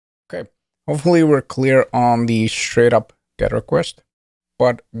Hopefully we're clear on the straight up GET request,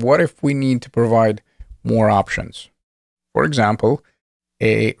 but what if we need to provide more options? For example,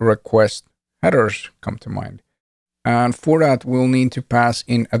 a request headers come to mind. And for that, we'll need to pass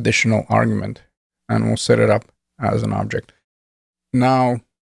in additional argument and we'll set it up as an object. Now,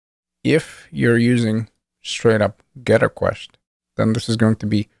 if you're using straight up GET request, then this is going to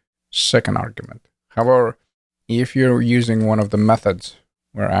be second argument. However, if you're using one of the methods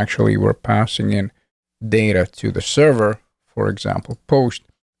where actually we're passing in data to the server, for example, post,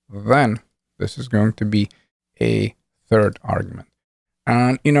 then this is going to be a third argument.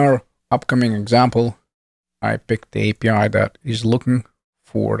 And in our upcoming example, I picked the API that is looking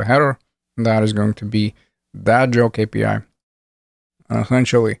for the header. And that is going to be that joke API. And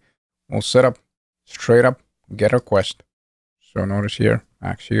essentially, we'll set up straight up GET request. So notice here,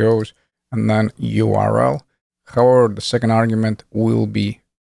 Axios, and then URL. However, the second argument will be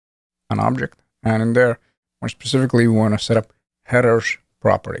an object. And in there, more specifically, we want to set up headers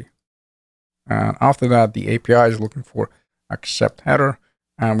property. And after that, the API is looking for accept header,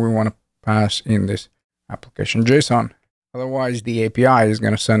 and we want to pass in this application JSON. Otherwise, the API is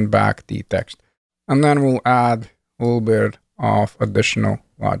going to send back the text. And then we'll add a little bit of additional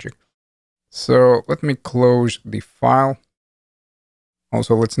logic. So let me close the file.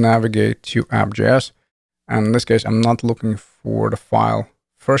 Also, let's navigate to app.js. And in this case, I'm not looking for the file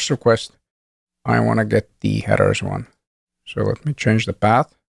first request. I want to get the headers one. So let me change the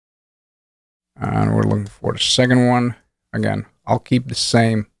path. And we're looking for the second one. Again, I'll keep the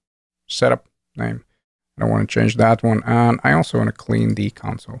same setup name. I don't want to change that one. And I also want to clean the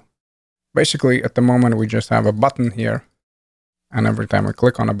console. Basically, at the moment, we just have a button here. And every time we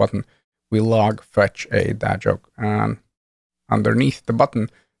click on a button, we log fetch a that joke. And underneath the button,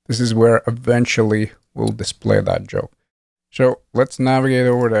 this is where eventually we'll display that joke. So let's navigate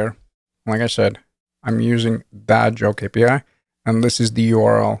over there. Like I said, I'm using that joke API, and this is the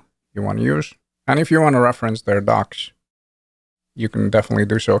URL you want to use. And if you want to reference their docs, you can definitely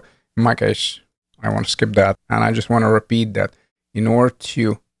do so. In my case, I want to skip that. And I just want to repeat that in order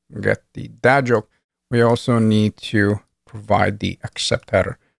to get the dad joke, we also need to provide the accept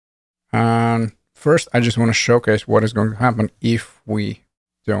header. And first, I just want to showcase what is going to happen if we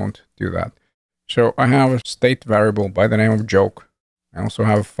don't do that. So I have a state variable by the name of joke. I also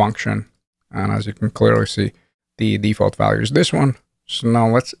have a function. And as you can clearly see, the default value is this one. So now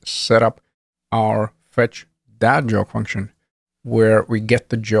let's set up our fetch dad joke function where we get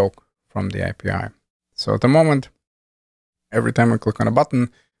the joke from the API. So at the moment, every time we click on a button,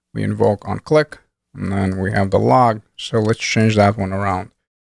 we invoke on click, and then we have the log. So let's change that one around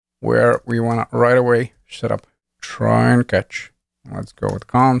where we want to right away set up try and catch. Let's go with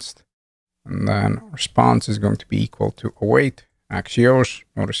const, and then response is going to be equal to await Axios.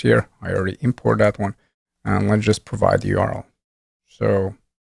 Notice here, I already import that one, and let's just provide the URL. So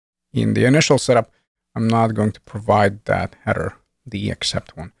in the initial setup, I'm not going to provide that header, the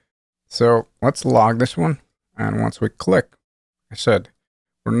accept one. So let's log this one. And once we click, I said,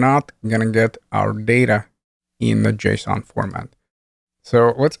 we're not going to get our data in the JSON format.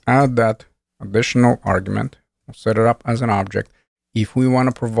 So let's add that additional argument. We'll set it up as an object. If we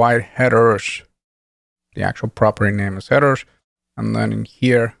want to provide headers, the actual property name is headers. And then in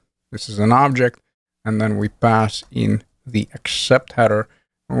here, this is an object. And then we pass in the accept header.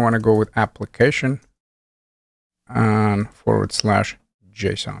 We want to go with application and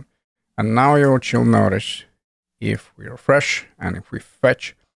 /JSON. And now what you'll notice, if we refresh and if we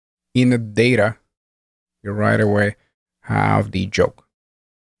fetch in the data, you right away have the joke.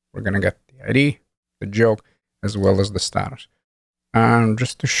 We're going to get the ID, the joke, as well as the status. And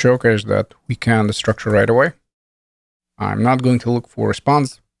just to showcase that we can the structure right away, I'm not going to look for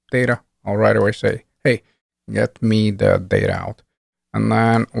response data. I'll right away say, hey, get me the data out. And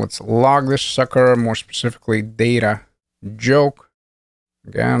then let's log this sucker, more specifically data joke.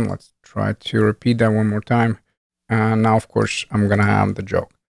 Again, let's try to repeat that one more time. And now, of course, I'm going to have the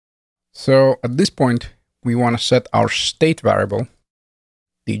joke. So at this point, we want to set our state variable,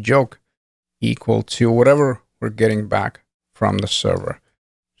 the joke, equal to whatever we're getting back from the server.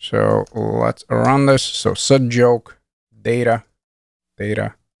 So let's run this. So set joke data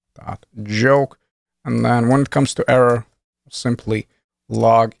dot joke. And then when it comes to error, simply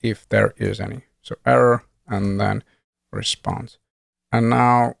log if there is any. So error and then response. And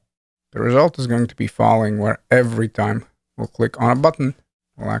now the result is going to be following, where every time we'll click on a button,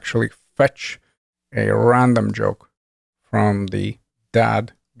 we'll actually fetch a random joke from the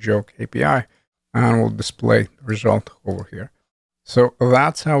dad joke API, and we'll display the result over here. So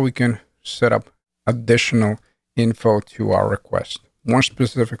that's how we can set up additional info to our request. More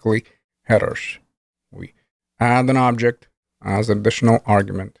specifically, headers. We add an object as an additional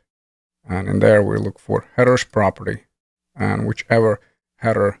argument. And in there, we look for headers property and whichever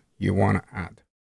header you want to add.